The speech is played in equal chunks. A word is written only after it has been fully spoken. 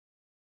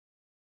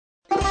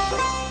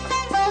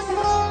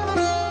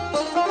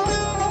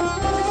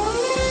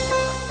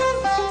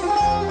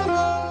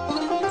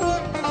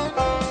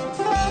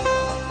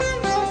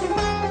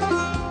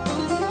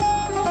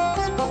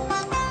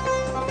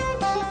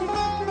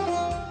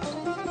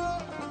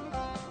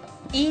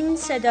این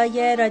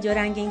صدای رادیو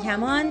رنگین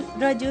کمان،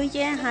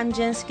 رادیوی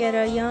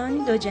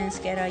همجنسگرایان،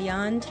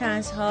 دوجنسگرایان،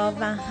 ترنس ها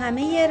و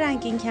همه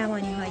رنگین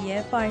کمانی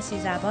های فارسی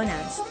زبان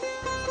است.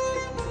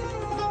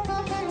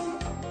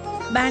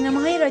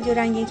 برنامه‌های رادیو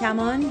رنگین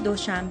کمان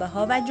دوشنبه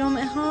ها و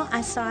جمعه ها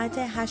از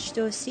ساعت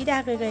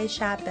 8:30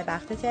 شب به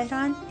وقت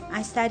تهران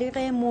از طریق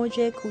موج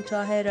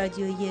کوتاه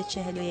رادیویی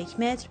 41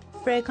 متر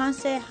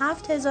فرکانس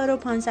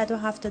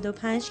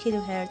 7575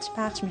 کیلوهرتز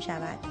پخش می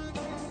شود.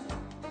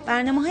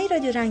 برنامه‌های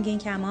رادیو رنگین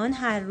کمان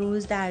هر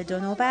روز در 2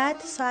 نوبت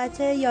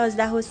ساعت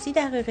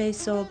 11:30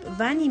 صبح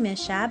و نیمه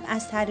شب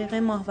از طریق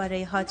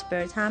ماهواره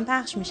هاتبرد هم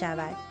پخش می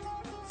شود.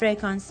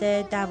 فرکانس 12597،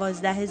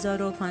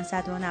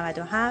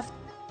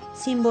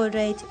 سیمبل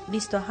ریت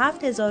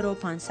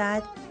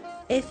 27500،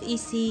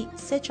 FEC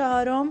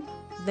 3/4،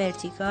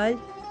 ورتیکال،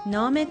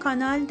 نام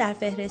کانال در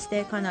فهرست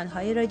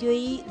کانال‌های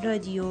رادیویی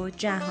رادیو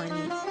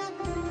جهانی.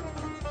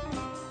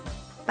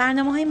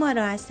 برنامه‌های ما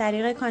را از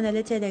طریق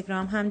کانال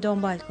تلگرام هم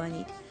دنبال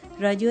کنید.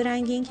 رادیو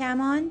رنگین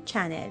کمان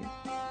چنل.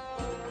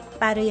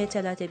 برای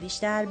اطلاعات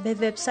بیشتر به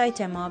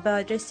وبسایت ما به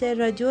آدرس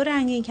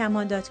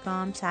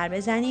radioranginkaman.com سر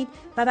بزنید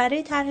و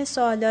برای طرح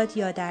سوالات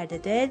یا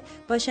درد دل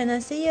با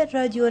شناسه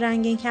رادیو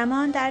رنگین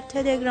کمان در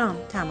تلگرام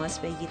تماس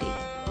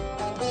بگیرید.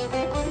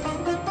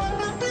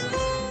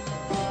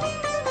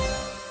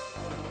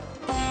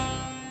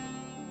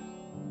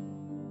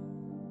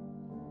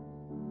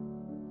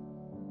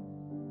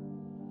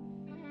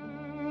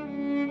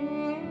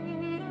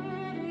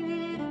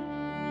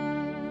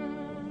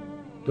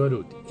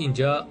 درود،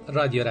 اینجا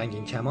رادیو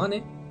رنگین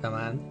کمانه و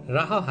من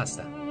رها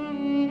هستم.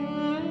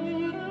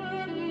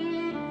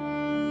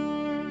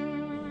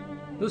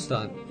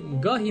 دوستان،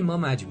 گاهی ما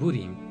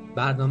مجبوریم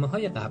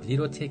برنامه‌های قبلی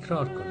رو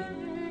تکرار کنیم،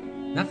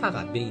 نه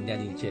فقط به این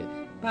دلیل که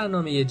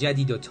برنامه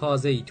جدید و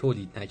تازه‌ای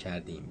تولید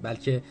نکردیم،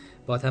 بلکه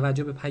با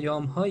توجه به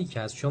پیام‌هایی که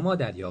از شما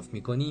دریافت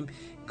می‌کنیم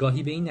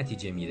گاهی به این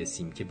نتیجه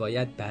می‌رسیم که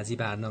باید بعضی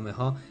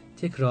برنامه‌ها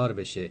تکرار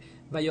بشه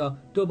و یا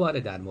دوباره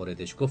در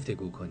موردش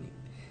گفتگو کنیم.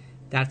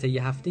 در طی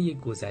هفته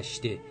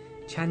گذشته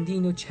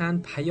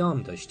چند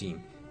پیام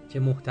داشتیم که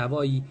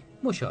محتوایی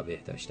مشابه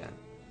داشتند.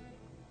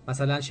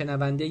 مثلا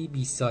شنونده‌ای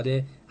 20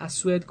 ساله از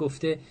سوئد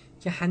گفته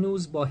که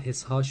هنوز با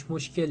حسهاش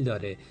مشکل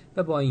داره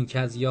و با اینکه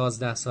از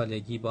 11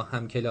 سالگی با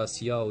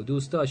همکلاسی‌ها و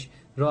دوستاش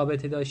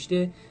رابطه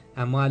داشته،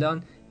 اما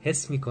الان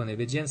حس میکنه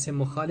به جنس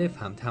مخالف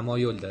هم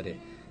تمایل داره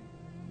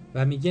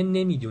و میگه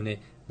نمیدونه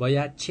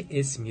باید چه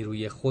اسمی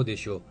روی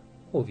خودش و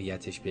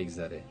هویتش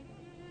بگذاره.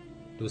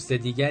 دوست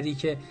دیگری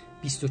که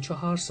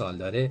 24 سال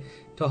داره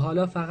تا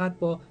حالا فقط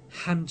با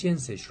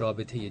همجنسش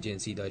رابطه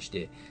جنسی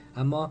داشته،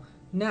 اما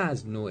نه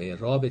از نوع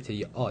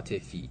رابطه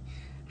عاطفی.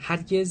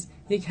 هرگز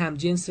یک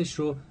همجنسش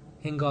رو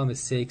هنگام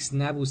سکس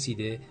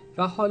نبوسیده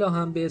و حالا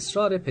هم به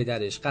اصرار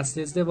پدرش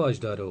قصد ازدواج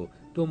داره و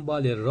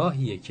دنبال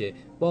راهیه که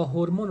با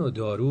هورمون و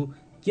دارو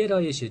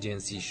گرایش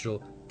جنسیش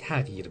رو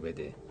تغییر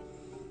بده.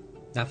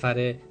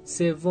 نفر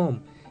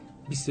سوم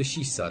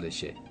 26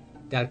 سالشه.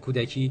 در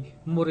کودکی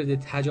مورد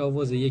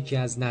تجاوز یکی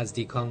از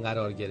نزدیکان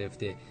قرار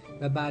گرفته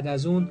و بعد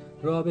از اون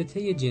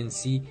رابطه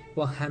جنسی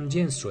با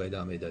همجنس رو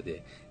ادامه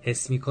داده.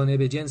 حس میکنه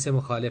به جنس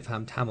مخالف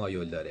هم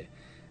تمایل داره،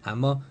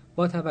 اما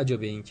با توجه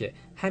به اینکه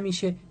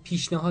همیشه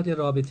پیشنهاد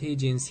رابطه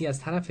جنسی از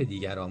طرف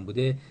دیگران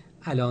بوده،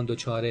 الان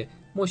دچار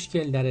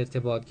مشکل در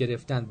ارتباط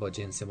گرفتن با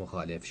جنس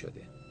مخالف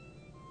شده.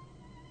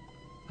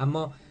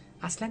 اما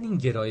اصلا این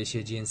گرایش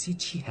جنسی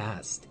چی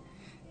هست؟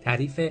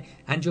 تعریف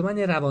انجمن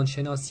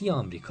روانشناسی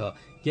آمریکا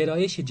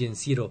گرایش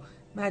جنسی رو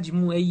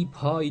مجموعه‌ای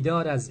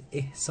پایدار از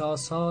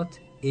احساسات،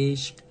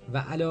 عشق و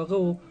علاقه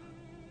و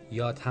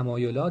یا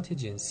تمایلات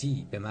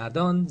جنسی به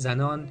مردان،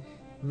 زنان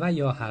و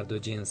یا هر دو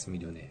جنس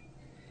میدونه.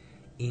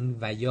 این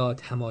و یا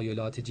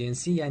تمایلات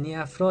جنسی یعنی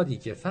افرادی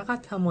که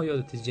فقط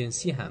تمایلات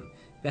جنسی هم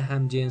به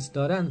هم جنس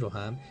دارن رو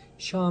هم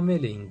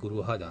شامل این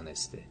گروه ها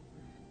دانسته.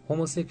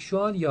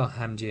 هموسکسوال یا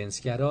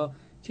همجنسگرا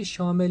که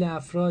شامل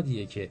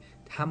افرادیه که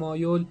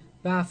تمایل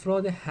به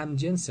افراد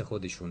همجنس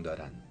خودشون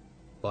دارن.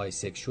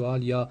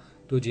 بایسکشوال یا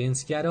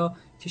دوجنسگرا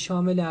که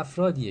شامل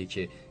افرادیه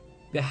که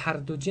به هر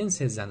دو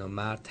جنس زن و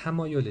مرد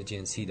تمایل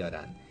جنسی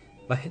دارن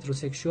و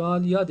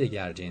هتروسکسوال یا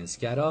دگر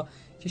جنسگرا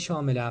که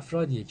شامل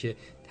افرادیه که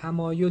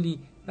تمایلی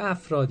به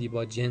افرادی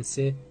با جنس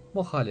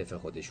مخالف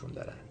خودشون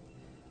دارن.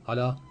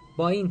 حالا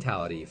با این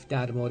تعاریف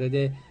در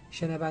مورد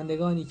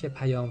شنوندگانی که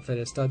پیام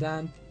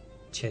فرستادند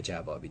چه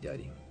جوابی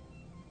داریم؟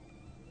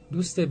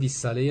 دوست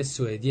 20 ساله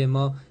سوئدی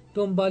ما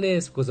دنبال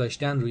اسم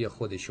گذاشتن روی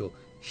خودش و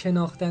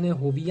شناختن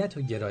هویت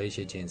و گرایش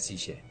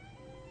جنسیشه.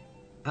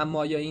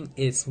 اما یا این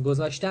اسم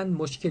گذاشتن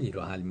مشکلی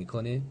رو حل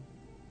میکنه؟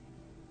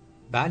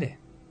 بله،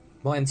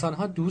 ما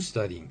انسان‌ها دوست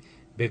داریم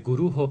به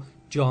گروه و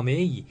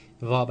جامعه‌ای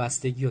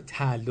وابستگی و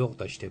تعلق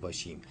داشته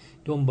باشیم.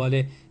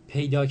 دنبال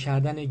پیدا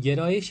کردن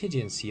گرایش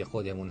جنسی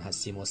خودمون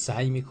هستیم و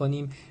سعی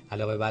میکنیم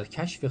علاوه بر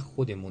کشف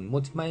خودمون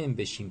مطمئن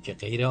بشیم که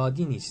غیر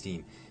عادی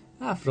نیستیم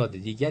و افراد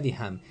دیگری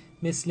هم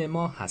مثل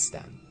ما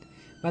هستند.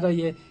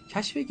 برای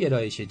کشف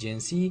گرایش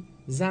جنسی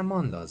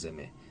زمان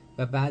لازمه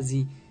و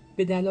بعضی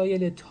به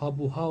دلایل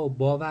تابوها و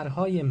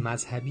باورهای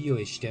مذهبی و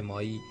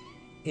اجتماعی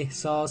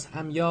احساس،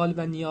 امیال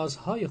و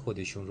نیازهای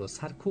خودشون رو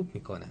سرکوب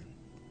میکنن.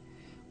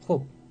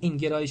 خب این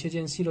گرایش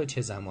جنسی رو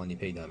چه زمانی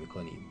پیدا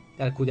میکنیم؟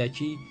 در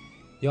کودکی،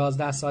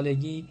 11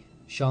 سالگی،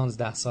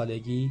 16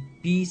 سالگی،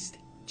 20،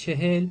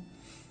 40.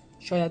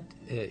 شاید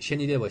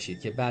شنیده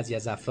باشید که بعضی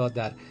از افراد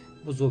در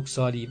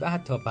بزرگسالی و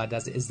حتی بعد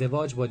از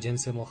ازدواج با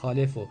جنس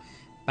مخالف و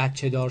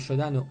بچه دار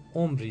شدن و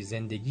عمری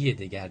زندگی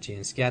دگر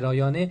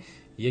جنسگرایانه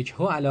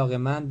یکهو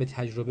علاقه‌مند به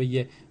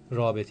تجربه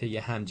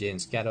رابطه هم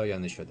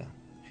جنسگرایانه شدن.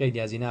 خیلی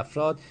از این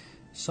افراد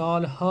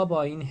سالها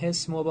با این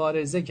حس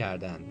مبارزه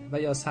کردند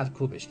و یا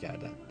سرکوبش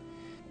کردند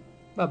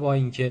و با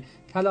اینکه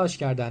تلاش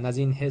کردند از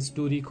این حس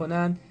دوری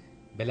کنند،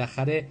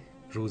 بالاخره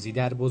روزی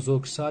در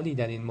بزرگسالی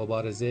در این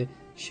مبارزه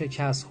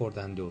شکست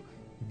خوردند و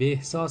به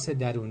احساس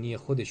درونی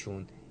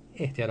خودشون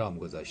احترام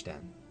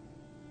گذاشتند.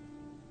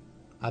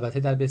 البته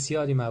در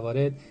بسیاری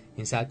موارد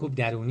این سرکوب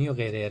درونی و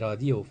غیر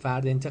ارادی و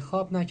فرد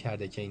انتخاب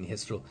نکرده که این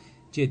حس رو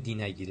جدی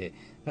نگیره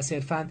و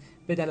صرفاً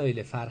به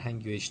دلایل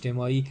فرهنگی و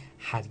اجتماعی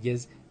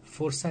هرگز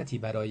فرصتی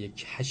برای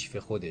کشف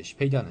خودش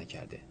پیدا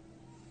نکرده.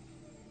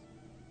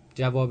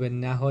 جواب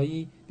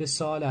نهایی به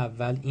سوال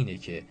اول اینه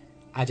که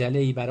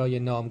عجله‌ای برای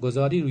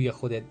نامگذاری روی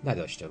خودت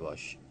نداشته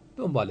باش.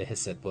 دنبال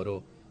حست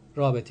برو.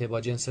 رابطه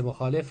با جنس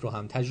مخالف رو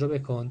هم تجربه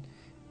کن.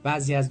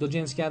 بعضی از دو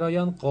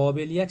جنسگرایان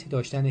قابلیت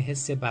داشتن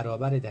حس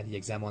برابر در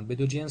یک زمان به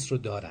دو جنس رو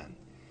دارند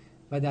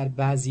و در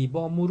بعضی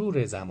با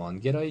مرور زمان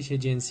گرایش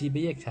جنسی به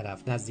یک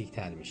طرف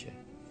نزدیکتر میشه.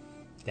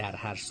 در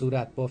هر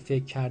صورت با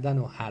فکر کردن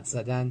و حدس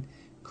زدن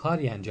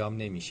کاری انجام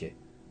نمیشه.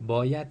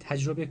 باید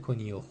تجربه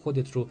کنی و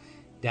خودت رو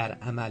در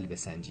عمل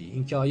بسنجی.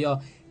 اینکه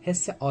آیا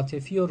حس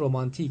عاطفی و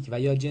رمانتیک و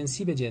یا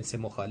جنسی به جنس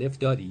مخالف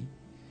داری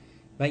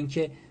و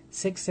اینکه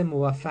سکس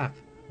موفق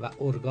و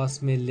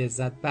ارگاسم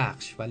لذت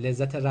بخش و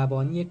لذت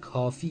روانی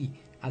کافی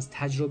از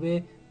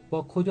تجربه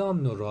با کدام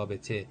نوع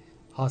رابطه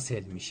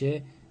حاصل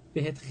میشه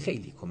بهت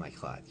خیلی کمک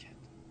خواهد کرد.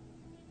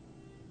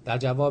 در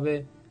جواب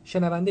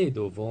شنونده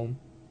دوم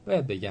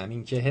باید بگم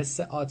این که حس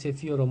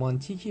عاطفی و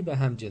رمانتیکی به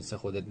هم جنس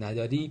خودت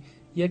نداری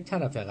یک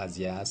طرف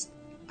قضیه است،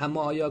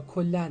 اما آیا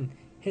کلاً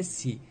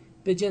حسی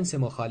به جنس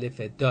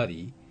مخالفت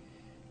داری؟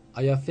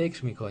 آیا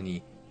فکر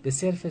میکنی به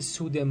صرف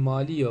سود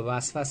مالی و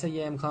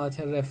وسوسه امکانات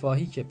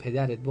رفاهی که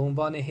پدرت به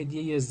عنوان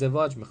هدیه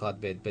ازدواج میخواد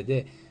بهت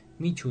بده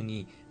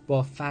میتونی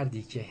با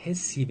فردی که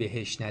حسی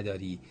بهش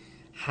نداری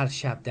هر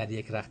شب در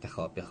یک رخت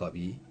خواب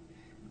بخوابی؟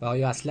 و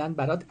آیا اصلاً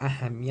برات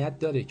اهمیت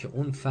داره که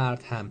اون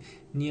فرد هم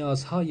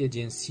نیازهای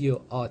جنسی و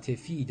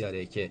عاطفی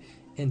داره که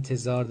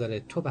انتظار داره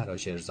تو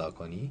براش ارضا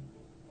کنی؟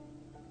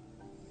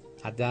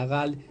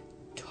 حداقل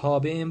تا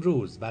به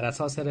امروز بر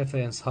اساس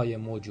رفرنس های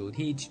موجود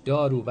هیچ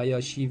دارو و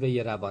یا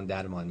شیوه روان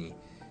درمانی،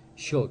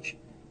 شوک،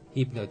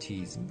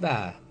 هیپنوتیزم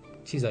و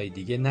چیزهای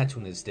دیگه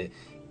نتونسته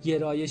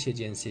گرایش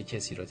جنسی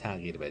کسی رو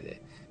تغییر بده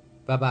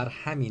و بر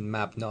همین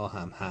مبنا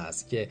هم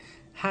هست که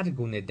هر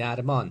گونه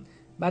درمان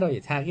برای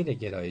تغییر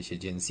گرایش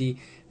جنسی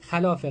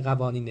خلاف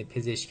قوانین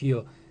پزشکی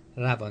و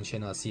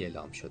روانشناسی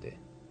اعلام شده.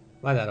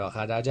 و در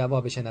آخر در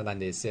جواب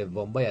شنونده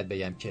سوم باید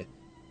بگم که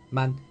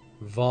من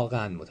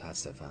واقعا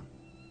متاسفم.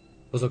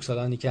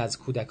 بزرگسالانی که از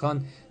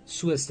کودکان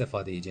سوء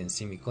استفاده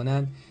جنسی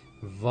میکنن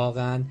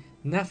واقعا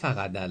نه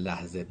فقط در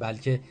لحظه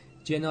بلکه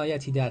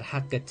جنایتی در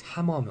حق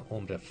تمام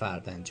عمر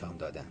فرد انجام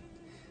دادن.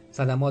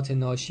 صدمات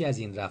ناشی از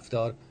این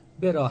رفتار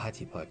به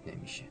راحتی پاک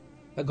نمیشه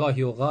و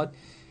گاهی اوقات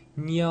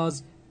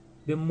نیاز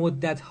به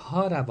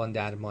مدت‌ها روان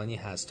درمانی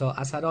هست تا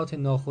اثرات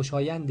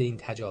ناخوشایند این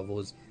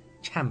تجاوز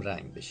کم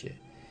رنگ بشه.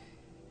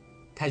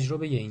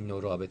 تجربه این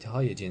نوع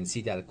رابطه‌های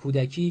جنسی در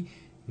کودکی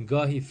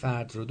گاهی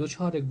فرد رو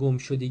دچار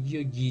گمشدگی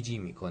و گیجی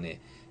میکنه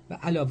و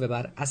علاوه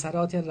بر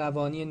اثرات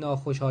روانی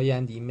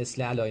ناخوشایندی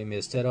مثل علائم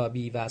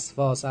اضطرابی،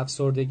 وسواس،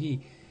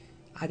 افسردگی،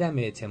 عدم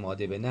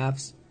اعتماد به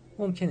نفس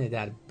ممکنه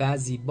در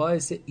بعضی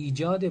باعث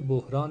ایجاد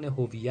بحران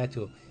هویت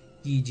و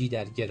گیجی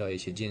در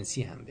گرایش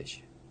جنسی هم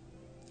بشه.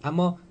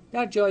 اما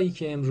در جایی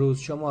که امروز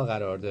شما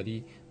قرار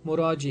داری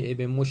مراجعه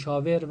به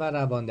مشاور و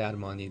روان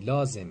درمانی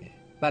لازمه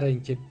برای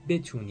اینکه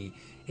بتونی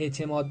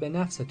اعتماد به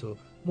نفستو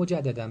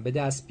مجددا به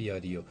دست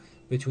بیاری و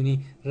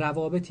بتونی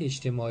روابط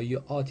اجتماعی و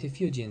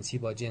عاطفی و جنسی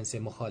با جنس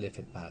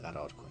مخالفت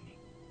برقرار کنی.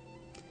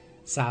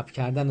 صبر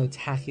کردن و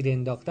تأخیر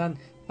انداختن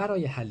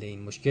برای حل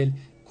این مشکل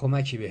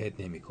کمکی بهت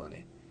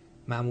نمیکنه.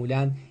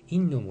 معمولاً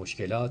این نوع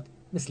مشکلات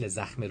مثل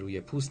زخم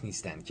روی پوست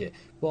نیستن که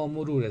با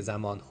مرور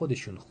زمان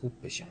خودشون خوب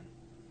بشن.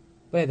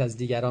 باید از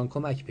دیگران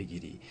کمک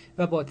بگیری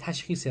و با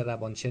تشخیص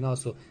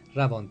روانشناس و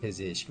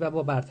روانپزشک و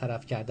با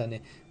برطرف کردن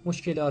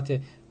مشکلات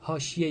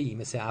حاشیه‌ای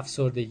مثل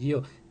افسردگی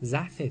و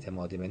ضعف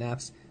اعتماد به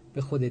نفس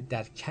به خودت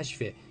در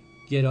کشف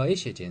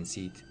گرایش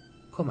جنسیت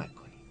کمک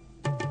کنی.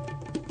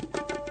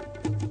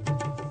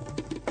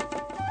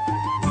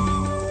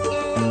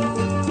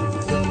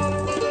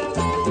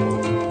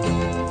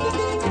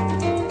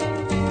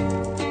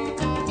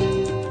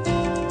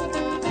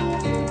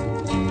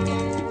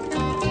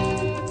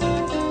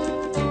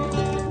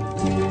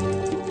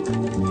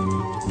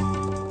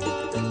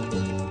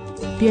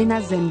 بیاین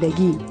از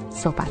زندگی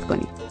صحبت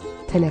کنیم.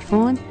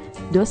 تلفن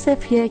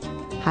 201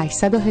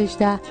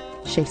 818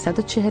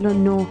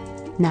 649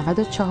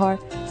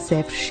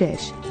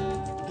 9406.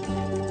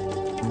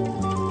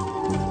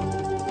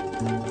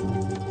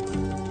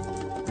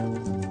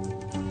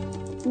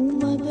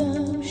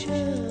 اومدم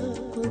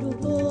شب رو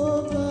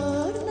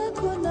باور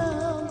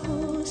نکنم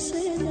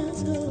قصه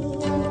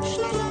نذاشت،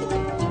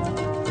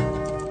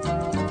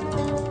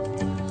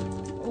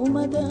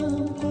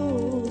 اومدم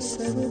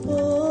قصه رو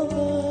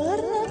باور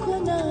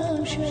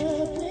نکنم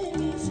شب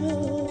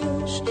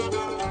نمیذاشت،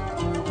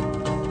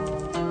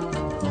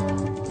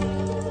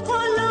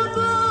 حالا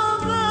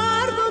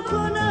باور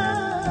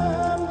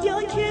بکنم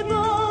یا که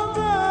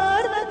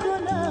باور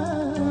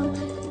نکنم،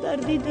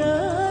 دردی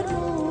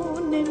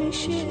درمون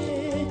نمیشه،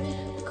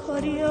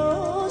 کاری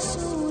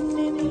آسون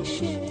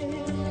نمیشه،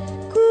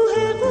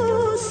 کوه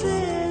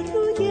قصه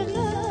روی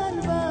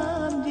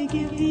قلبم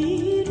دیگه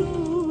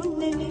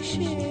بیرون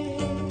نمیشه.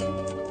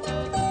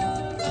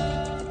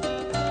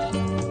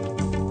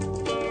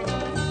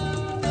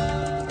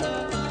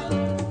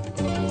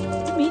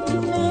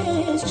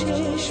 میتونست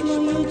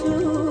چشمای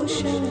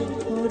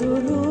دوشنبه رو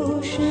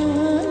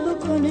روشن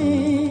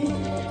بکنه،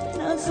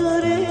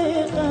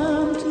 نذاره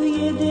غم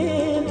توی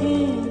دل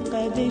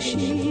اینقدر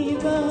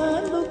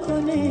شیون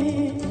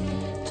بکنه،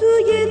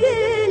 توی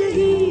دل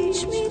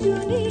هیچ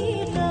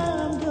میدونی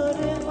غم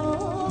داره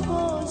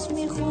آواز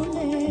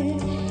میخونه،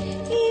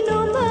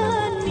 اینو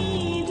من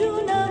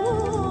میدونم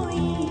و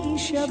این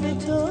شب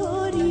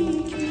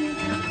تاریک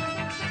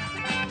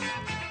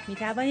می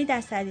توانید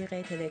از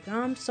طریق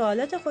تلگرام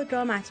سوالات خود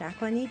را مطرح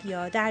کنید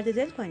یا درد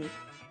دل کنید.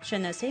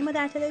 شناسه ما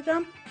در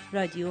تلگرام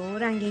رادیو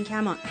رنگین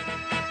کمان.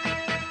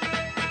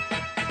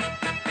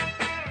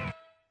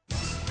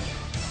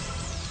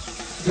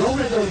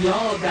 دور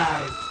دنیا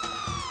در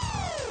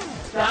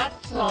 100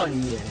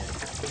 ثانیه.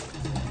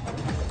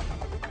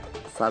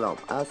 سلام،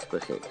 عصر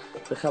بخیر.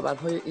 به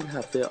خبرهای این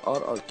هفته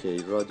RRK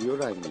رادیو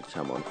رنگین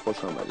کمان خوش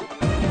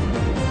آمدید.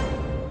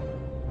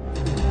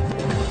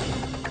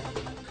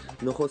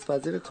 نخست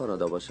وزیر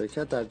کانادا با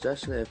شرکت در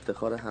جشن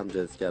افتخار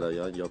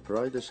همجنسگرایان یا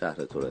پراید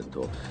شهر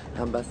تورنتو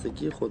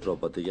همبستگی خود را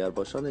با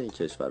دگرباشان این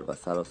کشور و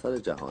سراسر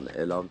جهان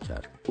اعلام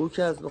کرد. او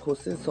که از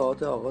نخستین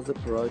ساعات آغاز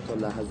پراید تا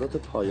لحظات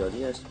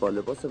پایانیش با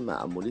لباس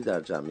معمولی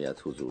در جمعیت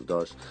حضور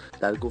داشت،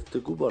 در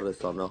گفتگو با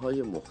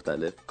رسانه‌های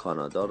مختلف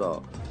کانادا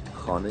را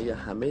خانه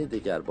همه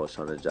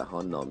دگرباشان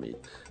جهان نامید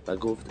و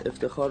گفت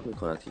افتخار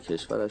می‌کند که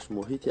کشورش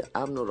محیط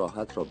امن و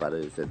راحت را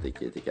برای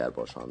زندگی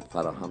دگرباشان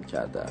فراهم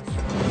کرده است.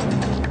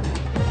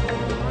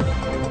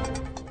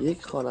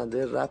 یک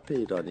خواننده رپ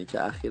ایرانی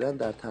که اخیراً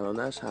در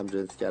ترانه‌اش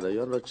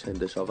همجنسگرایان را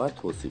چندشاور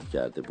توصیف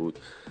کرده بود،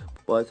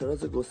 با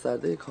اعتراض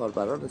گسترده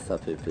کاربران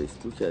صفحه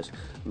فیسبوکش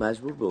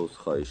مجبور به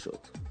عذرخواهی شد.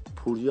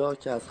 پوریا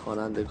که از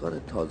خوانندگان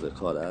تازه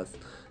کار است،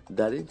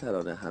 در این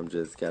ترانه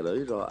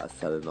همجنسگرایی را از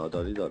سر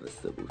نادانی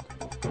دانسته بود.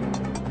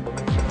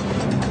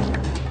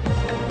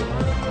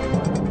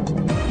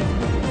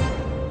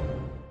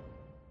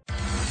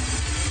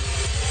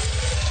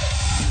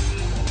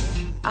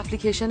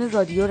 اپلیکیشن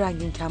رادیو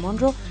رنگین کمان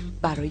رو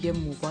برای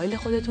موبایل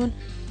خودتون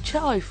چه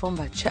آیفون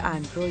و چه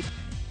اندروید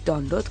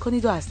دانلود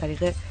کنید و از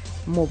طریق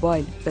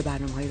موبایل به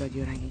برنامه‌های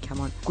رادیو رنگین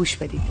کمان گوش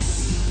بدید.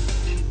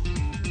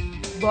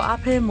 با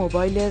اپ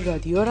موبایل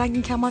رادیو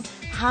رنگین کمان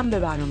هم به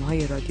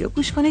برنامه‌های رادیو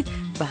گوش کنید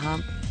و هم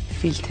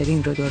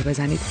فیلترینگ رو دور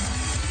بزنید.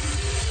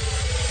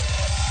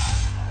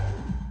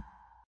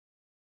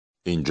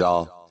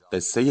 اینجا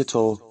قصه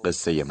تو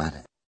قصه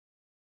منه.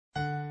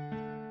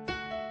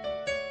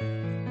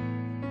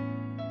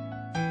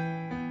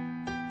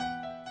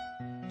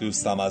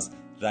 دوستم از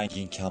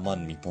رنگین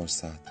کمان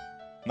میپرسد.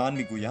 من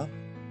میگویم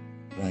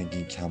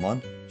رنگین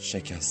کمان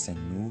شکست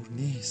نور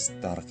نیست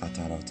در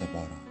قطرات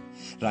باران.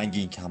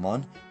 رنگین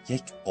کمان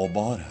یک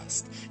غبار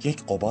است،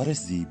 یک غبار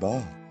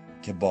زیبا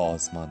که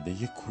بازمانده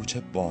کوچ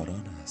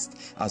باران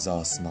است از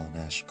آسمان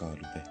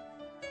اشک‌آلوده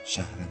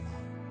شهر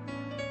ما.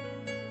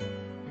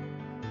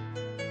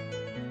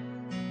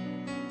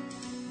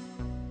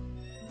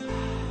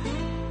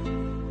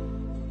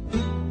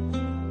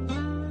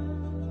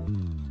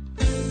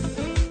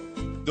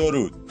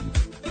 درود،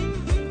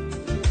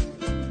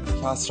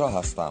 کسرا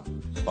هستم.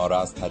 ما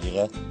را از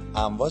طریق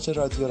امواج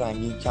رادیو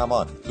رنگین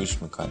کمان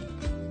گوش میکنیم.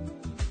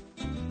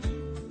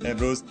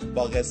 امروز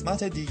با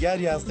قسمت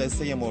دیگری از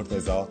قصه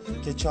مرتضی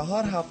که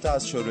 4 هفته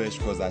از شروعش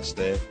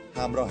گذشته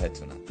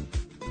همراهتونم.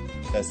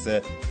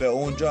 قصه به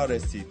اونجا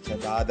رسید که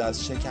بعد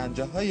از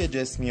شکنجه های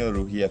جسمی و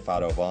روحی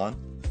فراوان،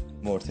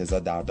 مرتضی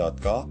در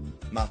دادگاه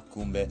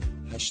محکوم به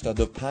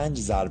 85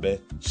 ضربه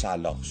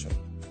شلاق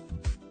شد.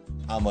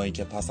 اما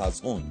اینکه پس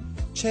از اون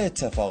چه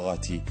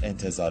اتفاقاتی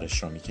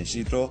انتظارش رو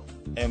میکشید رو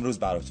امروز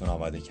براتون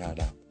آماده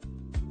کردم.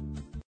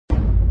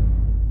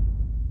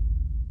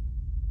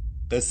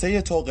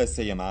 قصه تو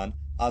قصه من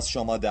از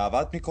شما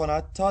دعوت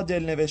میکند تا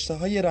دلنوشته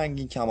های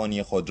رنگین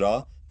کمانی خود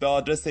را به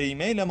آدرس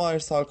ایمیل ما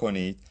ارسال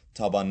کنید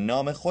تا با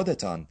نام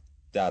خودتان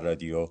در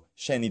رادیو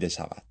شنیده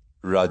شود.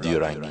 رادیو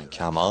رنگین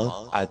کمان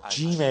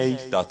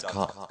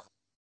 @gmail.com.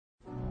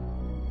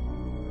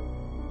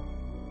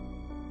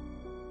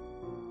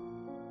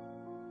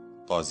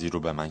 قاضی رو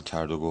به من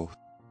کرد و گفت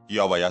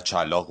یا باید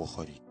چلاق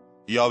بخوری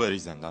یا بری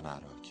زندان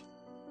عراق.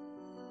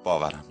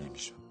 باورم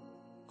نمیشد.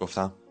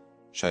 گفتم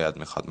شاید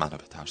میخواد منو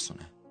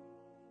بترسونه.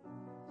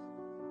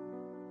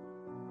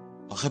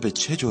 آخه به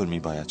چه جرمی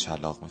باید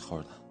شلاق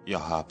میخوردم یا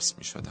حبس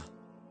میشدم؟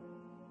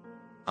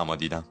 اما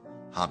دیدم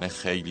همه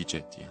خیلی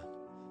جدی‌ان.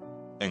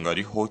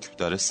 انگاری حکم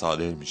داره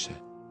صادر میشه.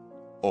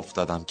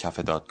 افتادم کف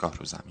دادگاه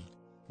رو زمین.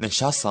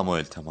 نشستم و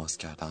التماس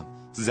کردم،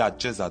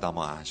 زجه زدم و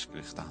اشک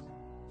ریختم.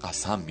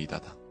 قسم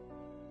میدادم.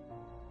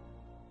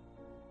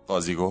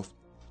 قاضی گفت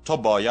تو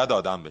باید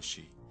آدم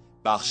بشی،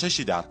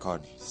 بخششی در کار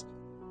نیست.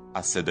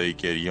 از صدای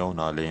گریه و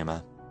ناله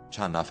من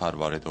چند نفر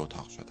وارد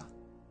اتاق شدن.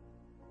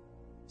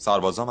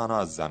 سربازا منو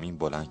از زمین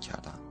بلند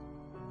کردن.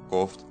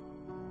 گفت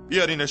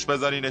بیارینش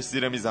بذارینش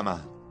زیر میز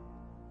من.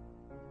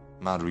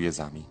 من روی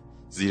زمین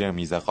زیر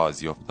میز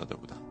قاضی افتاده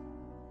بودم.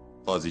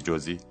 قاضی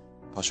جزی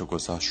پاشو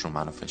گذاشت رو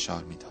منو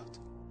فشار میداد.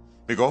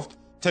 میگفت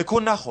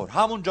تکون نخور،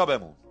 همونجا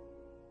بمون،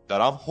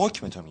 دارم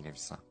حکمتو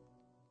مینویسم.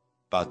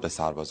 بعد به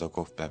سربازا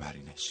گفت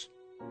ببرینش.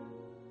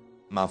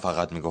 من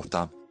فقط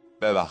میگفتم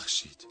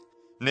ببخشید،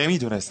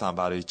 نمیدونستم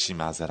برای چی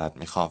معذرت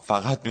میخوام،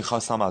 فقط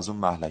میخواستم از اون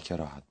مهلکه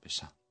راحت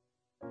بشم.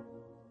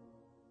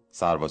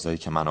 سربازایی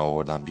که منو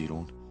آوردن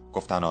بیرون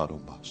گفتن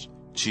آروم باش،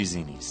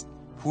 چیزی نیست،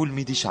 پول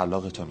میدی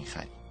شلاقتو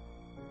میخری.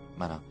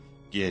 منم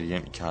گریه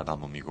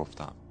میکردم و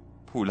میگفتم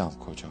پولم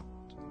کجا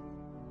بود؟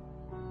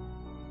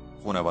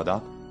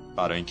 خانواده‌ام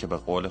برای اینکه به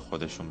قول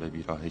خودشون به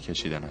بیراهه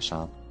کشیده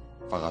نشم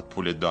فقط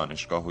پول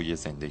دانشگاه و یه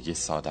زندگی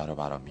ساده رو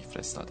برام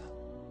میفرستادن.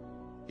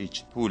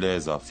 هیچ پول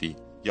اضافی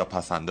یا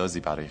پسندازی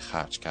برای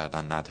خرج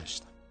کردن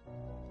نداشتم.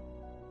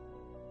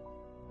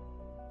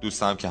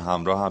 دوستم که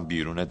همراه هم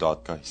بیرون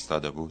دادگاه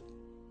ایستاده بود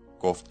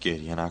گفت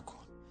گریه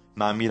نکن،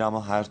 من میرم و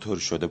هر طور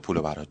شده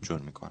پولو برات جور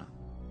میکنم.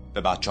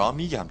 به بچه‌ها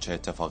میگم چه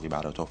اتفاقی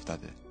برات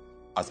افتاده،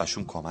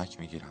 ازشون کمک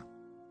میگیرم.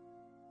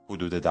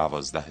 حدود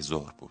 12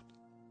 ظهر بود،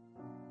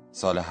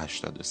 سال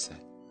 83.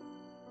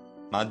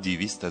 من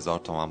 200,000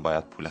 تومان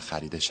باید پول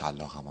خرید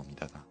شلاقمو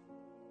میدادم.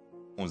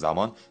 اون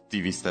زمان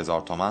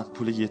 200,000 تومان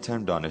پول یه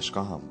ترم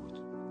دانشگاه هم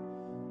بود.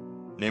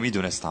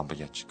 نمیدونستم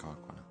باید چی کار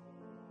کنم.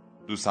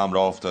 دوستم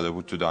راه افتاده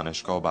بود تو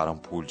دانشگاه و برام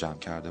پول جمع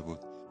کرده بود.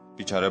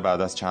 بیچاره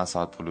بعد از چند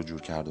ساعت پولو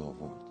جور کرد و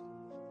آورد.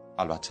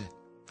 البته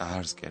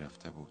قرض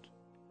گرفته بود.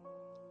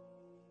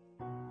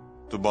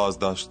 تو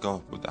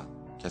بازداشتگاه بودم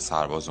که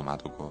سرباز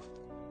اومد و گفت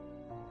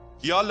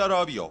یالا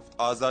را بیافت،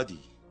 آزادی.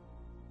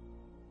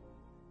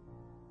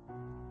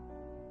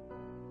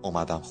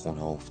 اومدم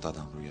خونه و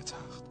افتادم روی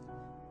تخت.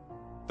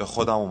 به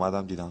خودم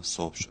اومدم دیدم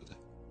صبح شده.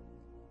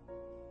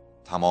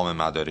 تمام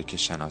مدارک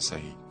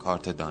شناسایی،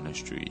 کارت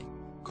دانشجویی،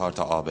 کارت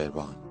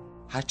آبروان،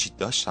 هر چی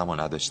داشتم و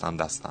نداشتم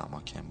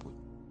دستم کم بود.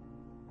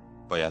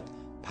 باید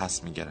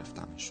پس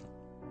میگرفتمشون.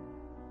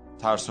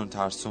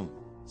 ترسون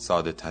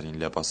ساده ترین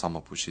لباسامو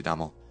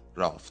پوشیدم و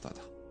راه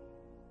افتادم.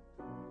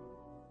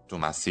 تو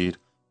مسیر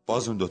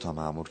باز اون 2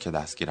 مأمور که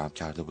دستگیرم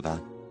کرده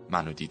بودن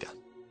منو دیدن.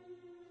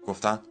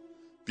 گفتن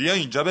بیا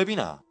اینجا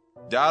ببینم،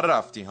 در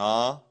رفتی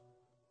ها؟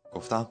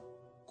 گفتم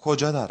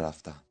کجا در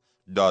رفتم؟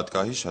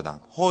 دادگاهی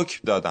شدم، حکم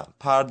دادم،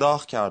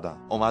 پرداخت کردم،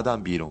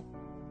 اومدم بیرون.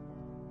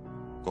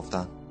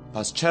 گفتن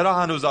پس چرا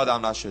هنوز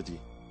آدم نشدی؟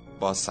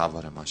 باز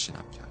سوار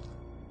ماشینم کردم.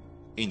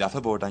 این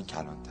دفعه بردن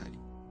کلانتری.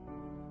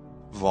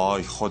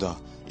 وای خدا،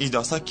 این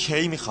داستان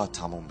کی میخواد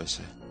تموم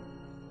بشه؟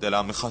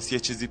 دلم میخواست یه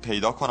چیزی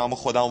پیدا کنم و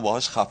خودم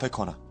باهاش خفه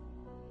کنم.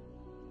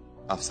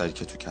 افسری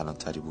که تو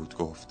کلانتری بود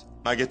گفت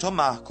مگه تو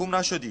محکوم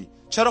نشدی؟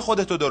 چرا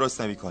خودتو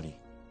درست نمی کنی؟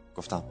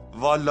 گفتم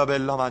والا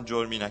بالله من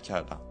جرمی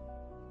نکردم.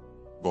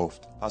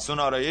 گفت پس اون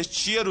آرایش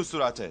چیه رو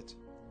صورتت؟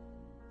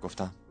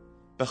 گفتم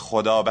به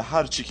خدا به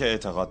هر چی که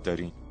اعتقاد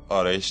دارین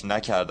آرایش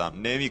نکردم،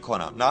 نمی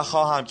کنم،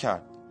 نخواهم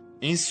کرد.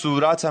 این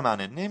صورت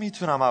منه،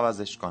 نمیتونم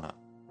عوضش کنم.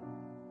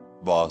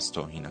 باز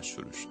توهینا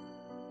شروع شد.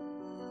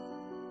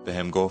 به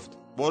هم گفت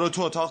برو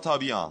تو اتاق تا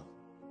بیام.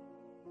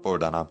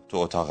 بردنم تو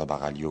اتاق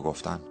بغلی و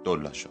گفتن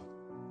دلا شو.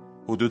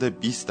 حدود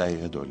 20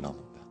 دقیقه دلا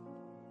موندم.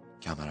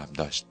 کمرم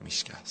داشت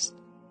میشکست.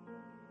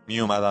 می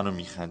اومدن و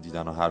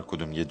میخندیدن و هر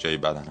کدوم یه جای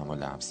بدنم رو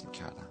لمس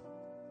میکردن.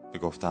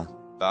 گفتن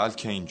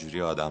بلکه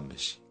اینجوری آدم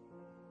بشی.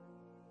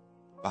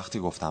 وقتی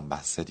گفتم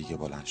بسه دیگه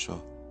بلند شو،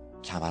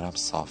 کمرم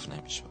صاف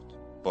نمیشد.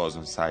 باز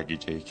اون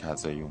سرگیجه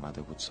کذایی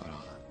اومده بود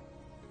سراغم.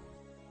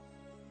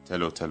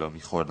 تلو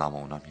میخوردم و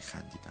اونا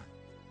میخندیدن.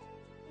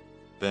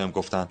 بهم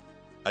گفتن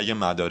اگه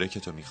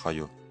مدارکتو میخوای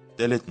و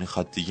دلت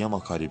میخواد دیگه ما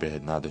کاری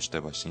بهت نداشته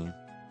باشیم،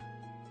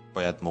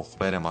 باید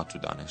مخبر ما تو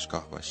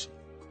دانشگاه باشی.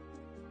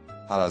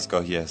 هر از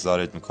گاهی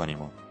احضارت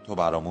میکنیم و تو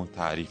برامون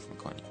تعریف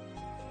میکنی.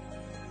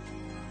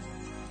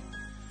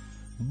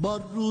 با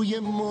روی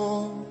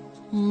ما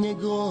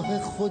نگاه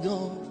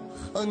خدا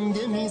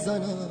خنده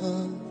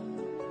میزنم،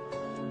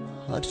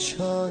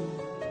 هرچند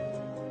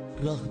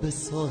راه به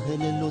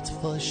ساحل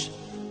لطفش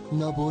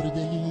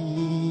نبرده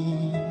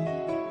ای،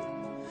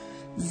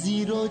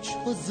 زیرا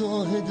چو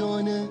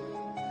زاهدان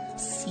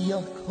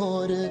سیاه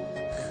کار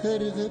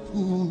خرقه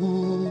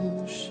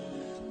پوش،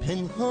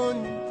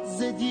 پنهان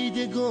ز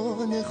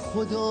دیدگان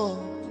خدا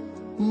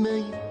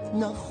می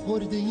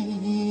نخورده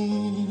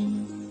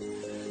ای،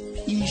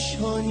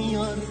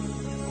 پیشانیان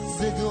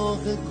ز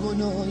داغ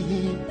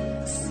گناهی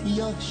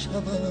سیاه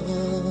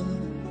شود،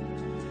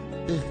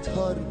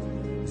 بهتر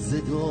ز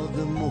داغ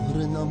مهر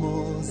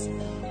نماز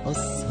از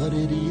سر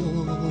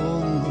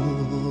ریان.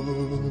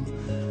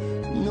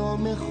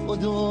 نام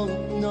خدا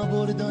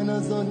نبردن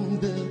از آن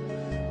به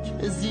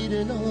که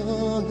زیر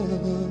لب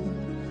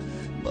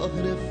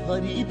بهر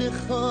فریب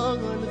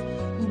خلق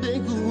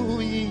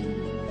بگویی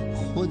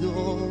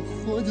خدا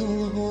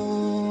خدا.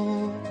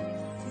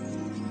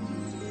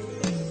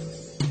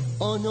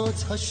 آن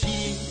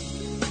آتشی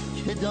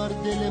که در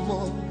دل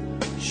ما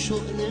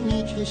شعله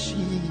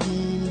میکشی،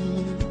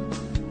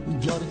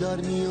 گر در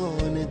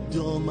میان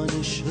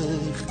دامن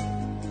شیخ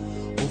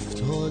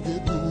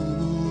افتاده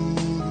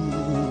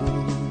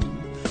بود،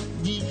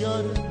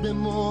 دیگر به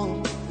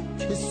ما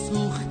که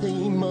سوخته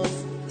ایم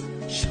از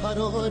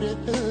شرار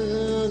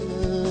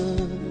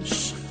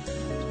عشق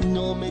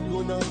نام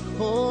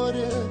گناهکار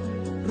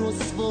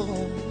رسوا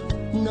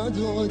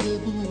نداده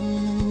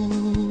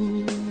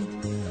بود.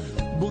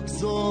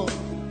 بگذار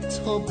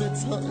تا به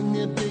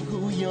طعنه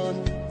بگوین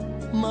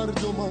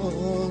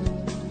مردمان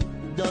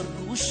در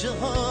گوش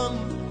هم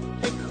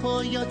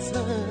حکایت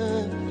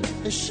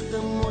عشق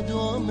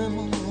مدام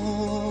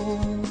ما.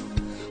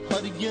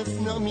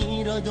 هرگز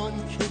نمیرد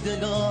آن که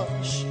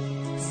دلش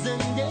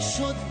زنده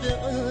شد به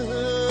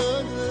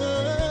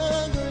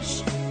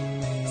عشق،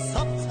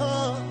 ثبت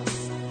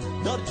است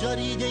در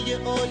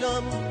جریده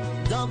عالم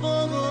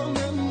دوام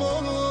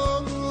ما،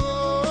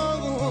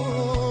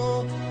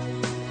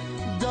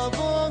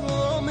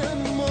 دوام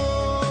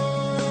ما.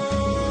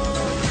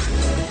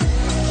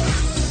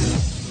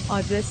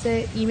 آدرس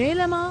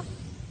ایمیل ما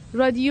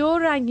رادیو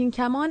رنگین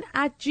کمان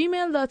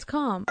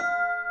 @gmail.com.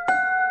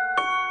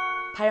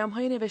 پیام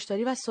های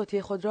نوشتاری و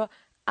صوتی خود را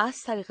از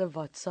طریق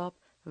واتساپ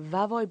و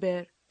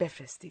وایبر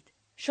بفرستید.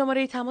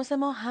 شماره تماس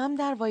ما هم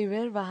در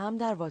وایبر و هم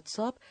در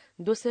واتساپ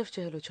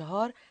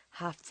 2044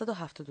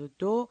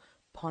 772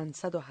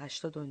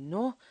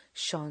 589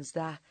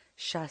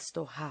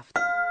 1667.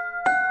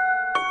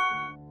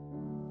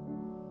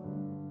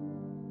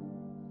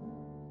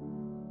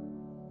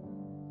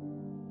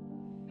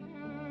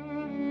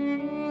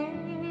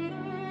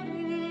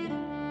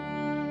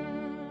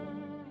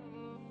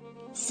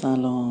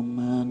 سلام،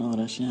 من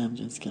آرشی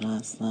همجنسگرا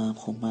هستم.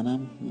 خب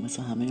منم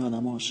مثل همه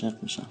آدم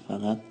عاشق میشم،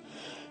 فقط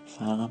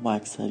فرقم با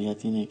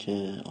اکثریت اینه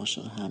که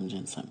عاشق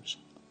همجنسم میشم.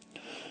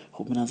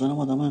 خب به نظرم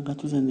آدم ها انقدر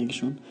تو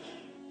زندگیشون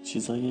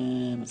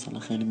چیزای مثلا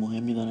خیلی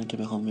مهمی دارن که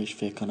بخوام بهش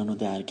فکر کنن و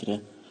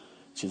درگیره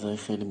چیزای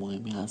خیلی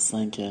مهمی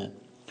هستن که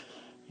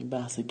این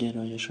بحث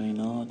گرایش و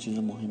اینا چیز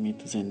مهمی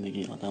تو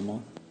زندگی آدم ها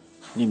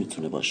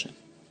نمیتونه باشه.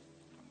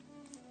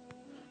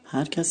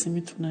 هر کسی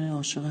میتونه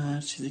عاشق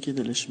هر چیزی که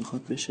دلش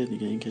میخواد بشه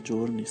دیگه، این که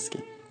جرم نیست که.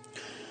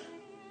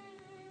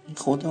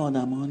 خود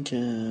آدمان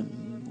که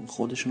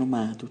خودشونو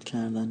محدود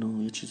کردن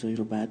و یه چیزایی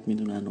رو بد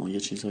میدونن و یه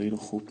چیزایی رو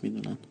خوب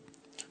میدونن.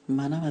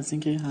 منم از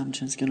اینکه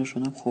همجنسگرا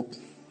شدم خب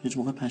هیچ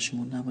موقع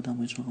پشیمون نبودم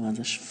و هیچ موقع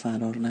ازش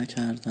فرار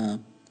نکردم،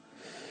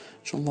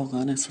 چون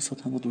واقعا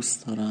احساساتم رو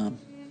دوست دارم.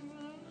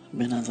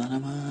 به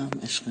نظرم هم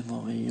عشق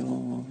واقعی و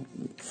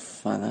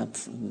فقط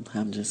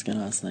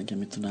همجنسگرا هستن که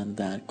میتونن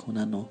درک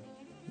کنن و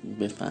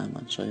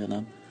بفهمن.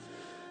 شایدم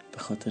به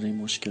خاطر این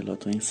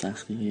مشکلات و این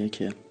سختیه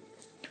که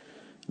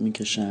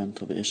میکشن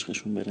تا به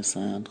عشقشون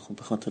برسن. خب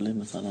به خاطر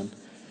مثلا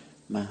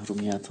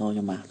محرومیت ها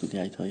یا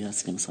محدودیت هایی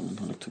هست که مثلا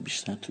حالا تو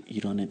بیشتر تو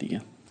ایران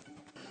دیگه.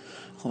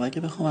 خب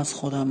اگه بخوام از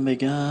خودم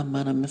بگم،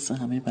 منم مثل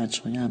همه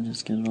بچه های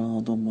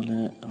همجنسگرا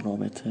دنبال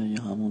رابطه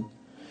یا همون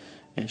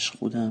عشق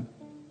بودم.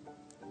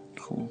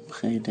 خب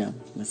خیلی هم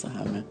مثل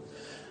همه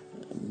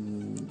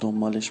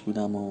دنبالش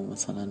بودم و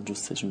مثلا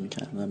جستجو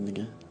میکردم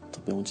دیگه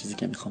تا به اون چیزی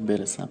که میخوام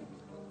برسم،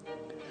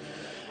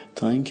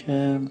 تا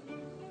اینکه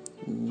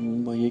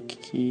با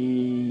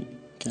یکی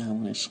که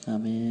همون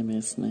عشقمه به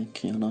اسم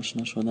کیان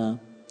آشنا شدم.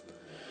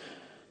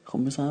 خب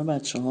مثلا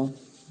بچه ها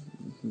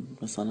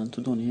مثلا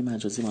تو دنیای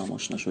مجازی با هم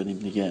آشنا شدیم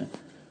دیگه.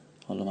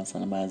 حالا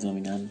مثلا بعضی ها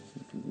میگن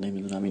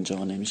نمیدونم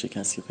اینجا نمیشه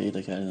کسی رو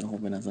پیدا کردن. خب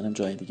به نظرم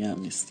جای دیگه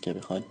هم نیست که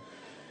بخوای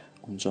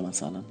اونجا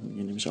مثلا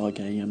نمیشه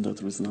آگهی هم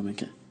داد روزنامه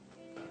که.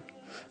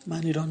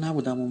 من ایران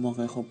نبودم اون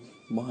موقع. خب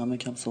با همه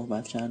کم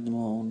صحبت کردیم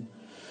و اون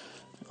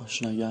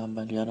آشنایی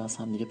اولیه رو از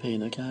هم دیگه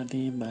پیدا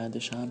کردیم.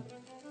 بعدش هم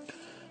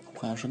خب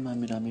قرار شد من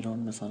میرم ایران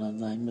مثلا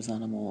زنگ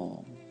بزنم و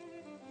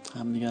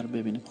هم دیگه رو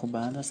ببینیم. خب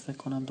بعد از فکر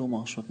کنم 2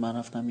 ماه شد من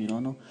رفتم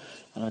ایران و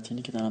البته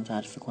اینی که دارم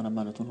تعریف کنم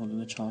براتون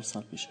حدود 4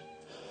 سال پیشه.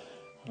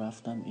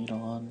 رفتم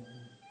ایران،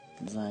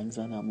 زنگ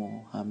زدم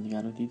و هم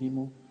دیگه رو دیدیم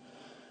و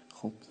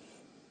خب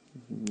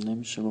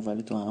نمیشه گفت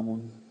ولی تو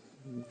همون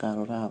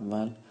قرار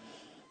اول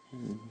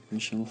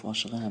میشه گفت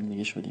عاشق هم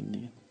دیگه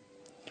شدیم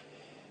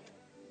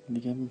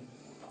دیگه.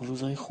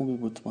 روزای خوبی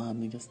بود با هم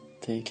دیگه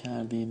طی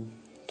کردیم.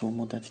 تو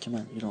مدتی که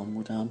من ایران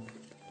بودم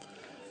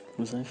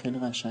روزای خیلی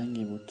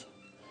قشنگی بود.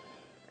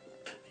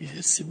 یه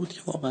حسی بود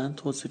که واقعا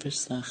توصیفش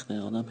سخته.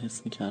 آدم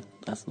حس میکرد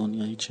از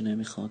دنیا هیچی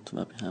نمیخواد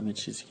و به همه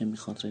چیزی که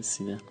میخواد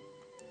رسیده.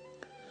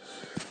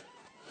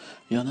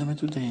 یادم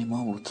تو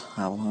دیما بود،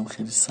 هوا هم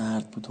خیلی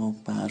سرد بود و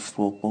برف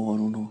و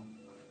بارون و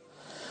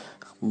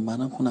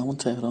منم خونمون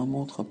تهران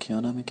بود. خب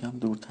کیانم یکم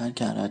دورتر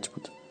کرج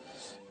بود.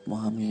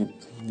 ما هم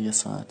یه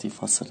ساعتی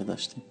فاصله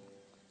داشتیم.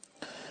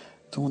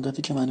 تو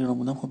مدتی که من ایران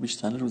بودم خب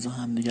بیشتر روزا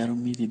هم دیگه رو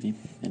میدیدیم،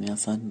 یعنی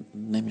اصلا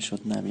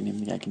نمیشد نبینیم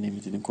دیگه. اگه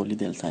نمیدیدیم کلی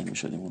دلتنگ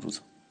میشدیم اون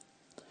روزا.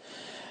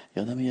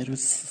 یادم یه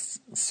روز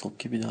صبح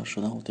که بیدار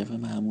شدم و طبق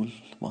معمول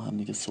با هم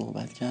دیگه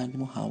صحبت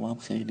کردیم و هوا هم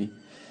خیلی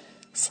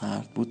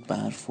سرد بود،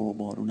 برف و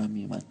بارون هم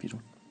میومد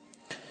بیرون.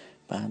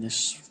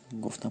 بعدش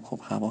گفتم خب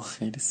هوا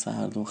خیلی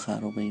سرد و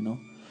خرابه اینا.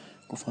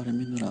 گفت آره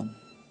میدونم،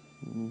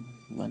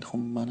 ولی خب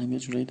منم یه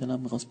جوری دلم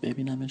میخواست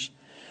ببینمش.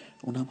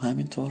 اونم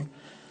همینطور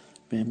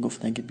بهم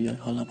گفت اگه بیای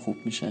حالم خوب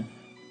میشه.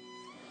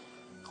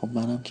 خب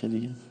منم که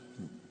دیگه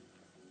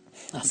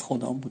از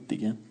خودم بود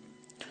دیگه،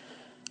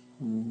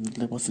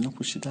 لباس اینو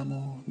پوشیدم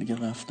و دیگه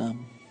رفتم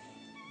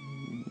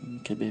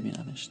که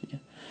ببینمش دیگه.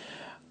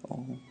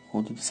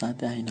 حدود ساعت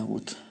 10 اینا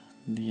بود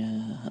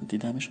دیگه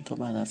دیدمش و تا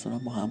بعد از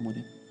اون با هم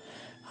بودیم.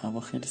 هوا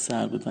خیلی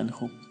سرد بود ولی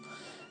خب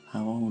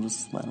هوا اون روز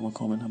برای ما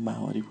کاملا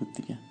بهاری بود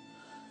دیگه.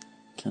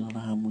 کنار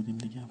هم بودیم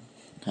دیگه،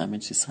 همه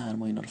چی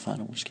سرما اینا رو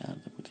فراموش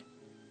کرده بودیم.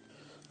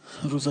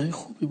 روزای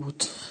خوبی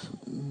بود،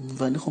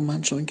 ولی خب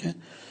من چون که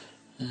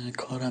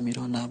کارم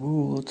ایران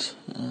نبود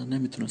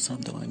نمیتونستم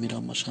دائم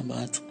ایران باشم،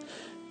 باید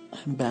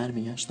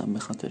برمیگشتم به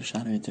خاطر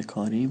شرایط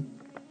کاریم.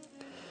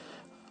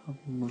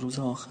 روز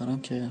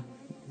آخرم که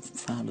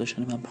فرداش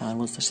من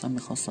پرواز داشتم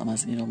میخواستم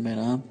از ایران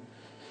برم،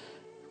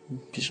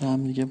 پیش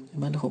هم دیگه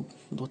بودیم ولی خب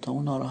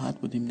دوتامون ناراحت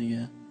بودیم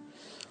دیگه.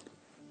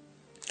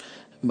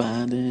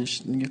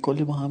 بعدش دیگه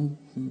کلی با هم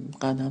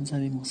قدم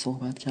زدیم و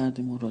صحبت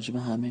کردیم و راجع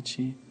به همه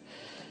چی.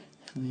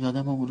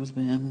 یادم اون روز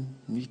بهم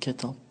یه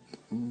کتاب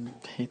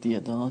هدیه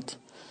داد.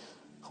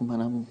 خب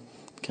منم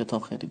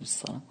کتاب خیلی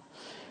دوست دارم.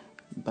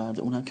 بعد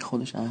اونم که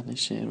خودش اهل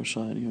شعر و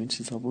شاعری و این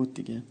چیزا بود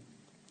دیگه.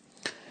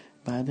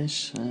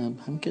 بعدش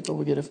هم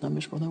کتابو گرفتم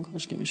بهش گفتم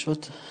کاش که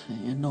میشد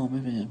یه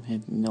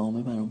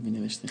نامه برام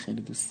مینوشتی،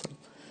 خیلی دوست دارم.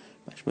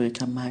 بعدش با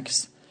یکم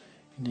مکس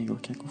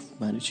نگاه کرد گفت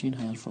برای چی این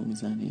حرفو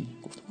میزنی؟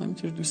 گفتم من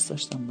اینطوری دوست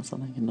داشتم مثلا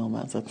یه نامه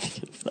ازت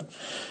میگرفتم.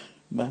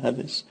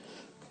 بعدش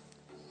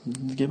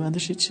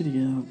هیچی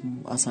دیگه،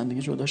 اصلا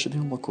دیگه جدا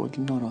شدیم با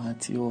کلی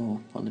ناراحتی و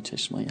حالا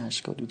چشمای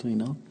اشکالی و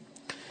اینا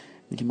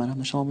دیگه. منم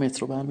داشتم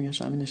مترو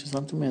برمیگشتم، همین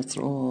نشستم تو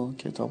مترو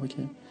کتابو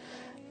که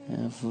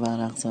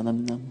ورق زدم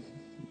دیدم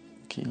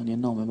که یعنی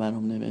نامه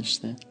برام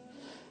نوشته.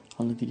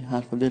 حالا دیگه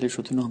حرف دلش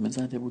رو تو نامه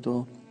زده بود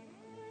و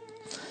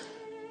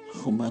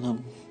خب منم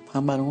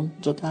هم برام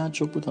جا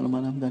تعجب بود. حالا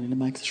منم دلیل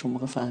مکسش اون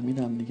موقع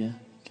فهمیدم دیگه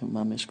که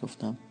من بهش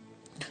گفتم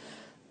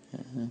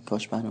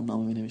کاش برام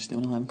نامه می‌نوشتی،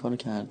 اونم همین کارو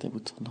کرده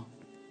بود. حالا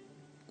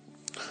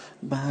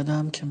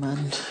بعدم که من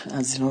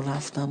از ایران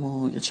رفتم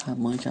و یه چند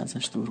ماهی که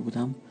ازش دور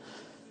بودم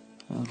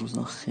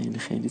روزا خیلی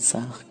خیلی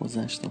سخت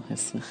گذشت و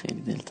حس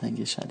خیلی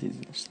دلتنگی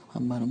شدیدی داشتم،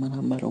 هم برای من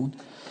هم برای اون.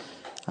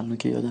 الان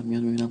که یادم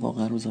میاد میبینم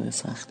واقعا روزای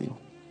سختی رو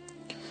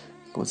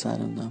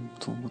گذراندم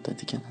تو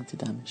مدتی که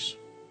ندیدمش.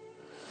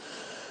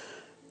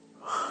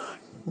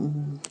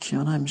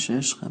 کیان همیشه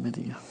عشقمه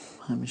دیگه،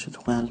 همیشه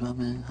تو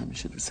قلبمه،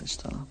 همیشه دوستش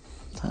دارم.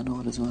 تنها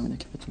آرزوم اینه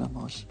که بتونم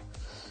باهاش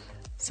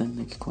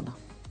زندگی کنم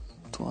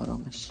تو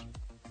آرامش.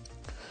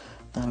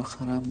 در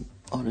آخرم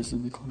آرزو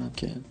میکنم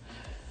که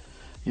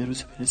یه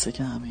روزی برسه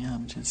که همه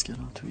همجنسگرا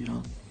تو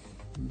ایران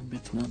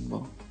بتونن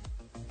با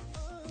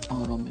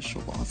آرامش و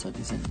با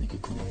آزادی زندگی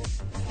کنن.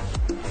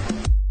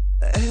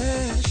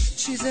 عشق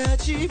چیز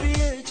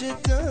عجیبیه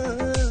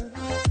جدا،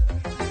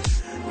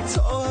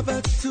 تا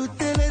ابد تو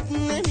دلت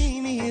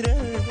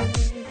نمیمیره،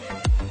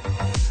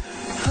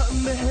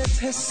 هم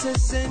بهت حس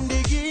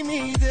زندگی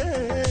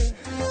میده،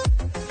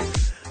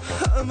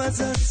 هم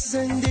ازت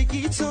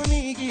زندگی تو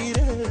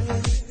میگیره.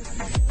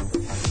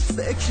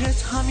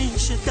 فکرت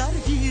همیشه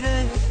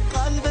درگیره،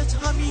 قلبت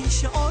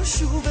همیشه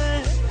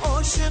آشوبه،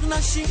 عاشق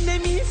نشی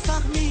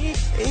نمیفهمی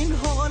این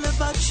حال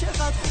بد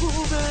چقدر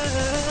خوبه.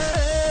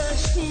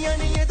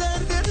 یعنی یه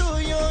درد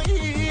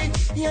رویایی،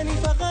 یعنی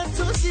فقط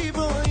تو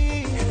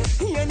زیبایی،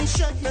 یعنی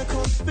شک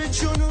نکن به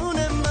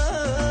جنون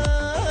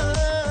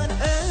من.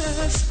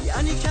 عشق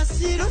یعنی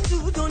کسی رو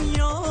تو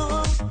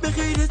دنیا به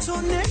غیر تو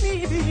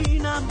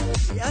نمیبینم،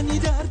 یعنی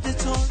درد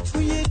تو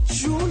توی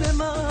جون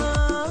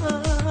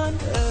من.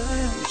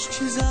 عشق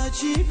چیز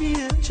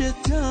عجیبیه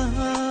جدا،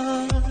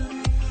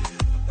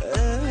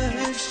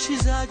 عشق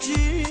چیز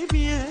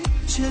عجیبیه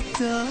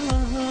جدا.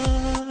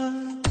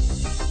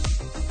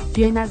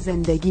 بیاین از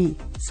زندگی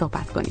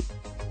صحبت کنیم.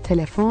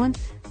 تلفن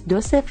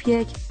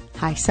 201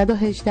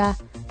 818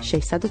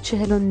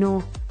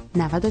 649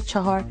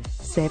 94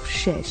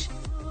 06.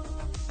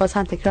 باز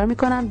هم تکرار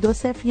میکنم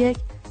 201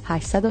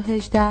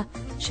 818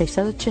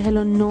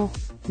 649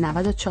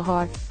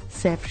 94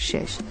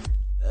 06.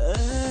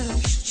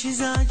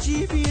 چیز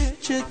عجیبیه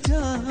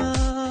جدا.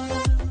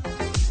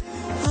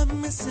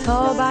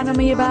 تا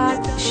برنامه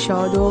بعد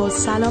شاد و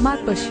سلامت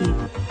باشید.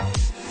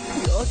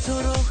 یا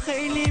تو رو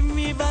خیلی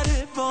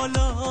میبره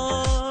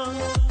بالا،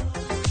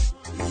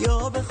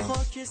 یا به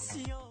خاک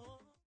سیاه.